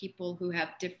helpful for people who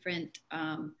have different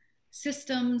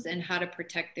systems and how to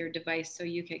protect their device. So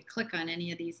you could click on any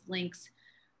of these links.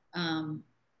 And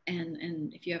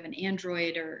if you have an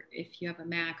Android or if you have a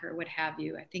Mac or what have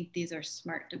you, I think these are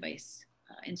smart device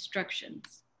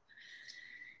instructions.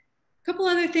 A couple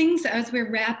other things as we're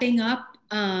wrapping up.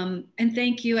 And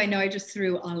thank you. I know I just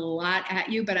threw a lot at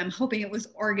you, but I'm hoping it was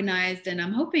organized, and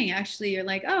I'm hoping actually you're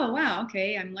like, oh, wow,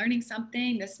 okay, I'm learning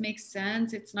something. This makes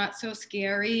sense. It's not so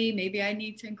scary. Maybe I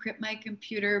need to encrypt my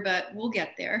computer, but we'll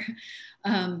get there.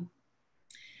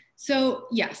 So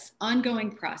yes,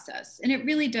 ongoing process. And it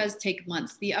really does take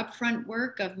months. The upfront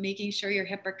work of making sure you're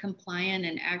HIPAA compliant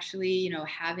and actually,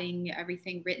 having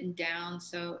everything written down.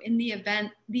 So in the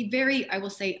event, the very, I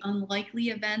will say, unlikely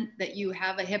event that you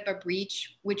have a HIPAA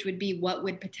breach, which would be what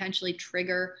would potentially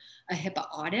trigger a HIPAA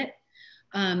audit,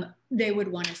 they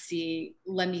would want to see,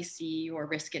 let me see your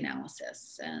risk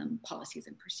analysis, policies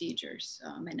and procedures,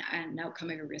 and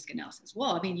outcome of your risk analysis.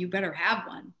 Well, I mean, you better have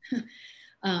one.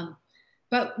 um,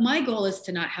 but my goal is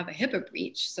to not have a HIPAA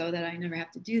breach so that I never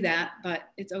have to do that. But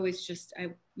it's always just,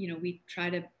 we try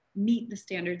to meet the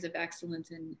standards of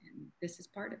excellence, and this is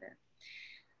part of it.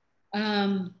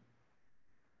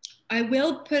 I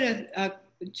will put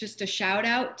just a shout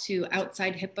out to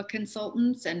outside HIPAA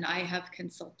consultants, and I have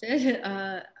consulted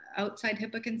outside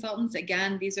HIPAA consultants.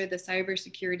 Again, these are the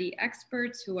cybersecurity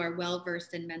experts who are well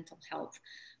versed in mental health.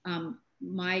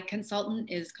 My consultant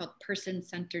is called Person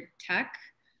Centered Tech.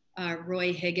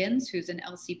 Roy Higgins, who's an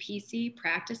LCPC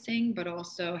practicing, but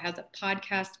also has a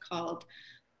podcast called,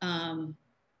 that's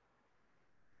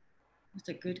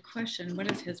a good question.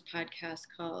 What is his podcast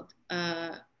called?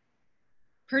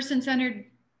 Person Centered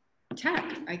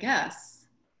Tech, I guess.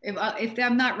 If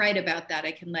I'm not right about that,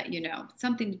 I can let you know.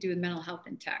 Something to do with mental health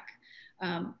and tech.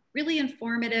 Really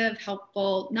informative,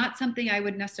 helpful, not something I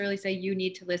would necessarily say you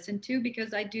need to listen to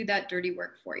because I do that dirty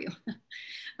work for you.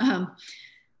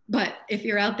 But if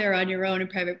you're out there on your own in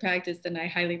private practice, then I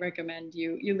highly recommend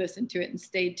you listen to it and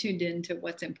stay tuned in to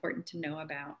what's important to know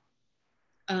about.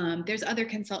 There's other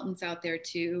consultants out there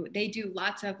too. They do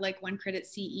lots of like One Credit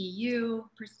CEU,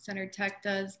 Person Centered Tech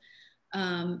does,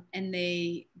 and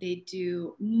they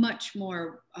do much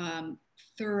more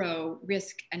thorough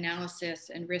risk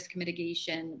analysis and risk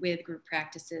mitigation with group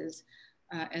practices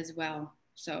as well.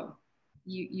 So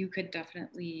you could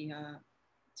definitely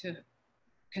to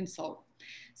consult.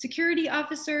 Security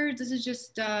officers, this is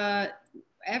just our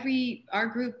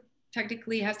group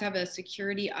technically has to have a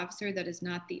security officer that is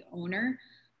not the owner.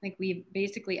 Like we've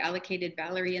basically allocated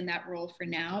Valerie in that role for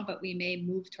now, but we may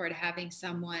move toward having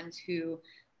someone who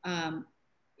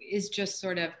is just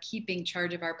sort of keeping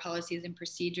charge of our policies and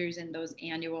procedures and those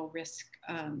annual risk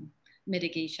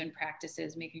mitigation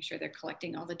practices, making sure they're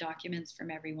collecting all the documents from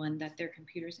everyone, that their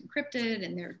computer's encrypted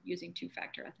and they're using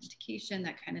two-factor authentication,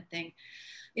 that kind of thing.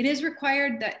 It is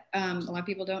required that a lot of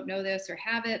people don't know this or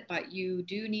have it, but you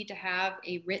do need to have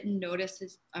a written notice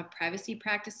of privacy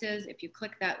practices. If you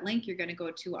click that link, you're going to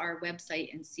go to our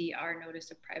website and see our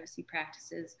notice of privacy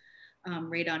practices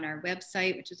right on our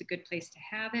website, which is a good place to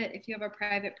have it if you have a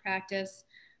private practice.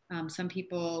 Some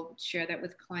people share that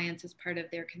with clients as part of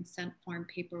their consent form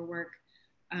paperwork,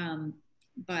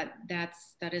 but that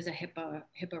is a HIPAA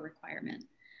requirement.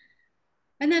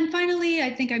 And then finally, I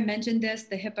think I mentioned this,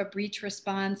 the HIPAA breach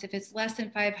response. If it's less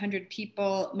than 500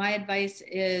 people, my advice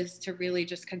is to really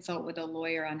just consult with a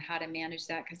lawyer on how to manage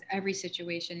that, because every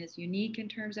situation is unique in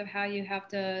terms of how you have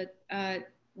to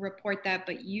report that.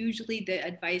 But usually the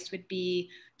advice would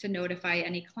be to notify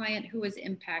any client who was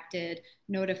impacted,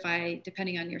 notify,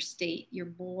 depending on your state, your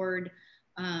board,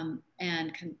 and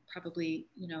can probably,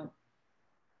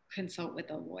 consult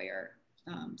with a lawyer.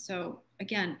 So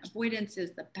again, avoidance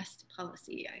is the best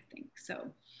policy, I think.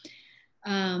 So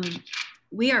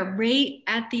we are right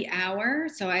at the hour,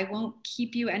 so I won't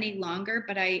keep you any longer,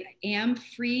 but I am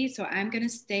free. So I'm going to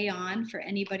stay on for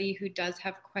anybody who does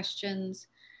have questions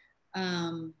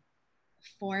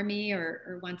for me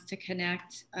or wants to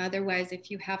connect. Otherwise,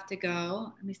 if you have to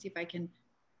go, let me see if I can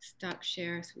stop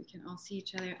share so we can all see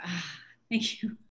each other. Thank you.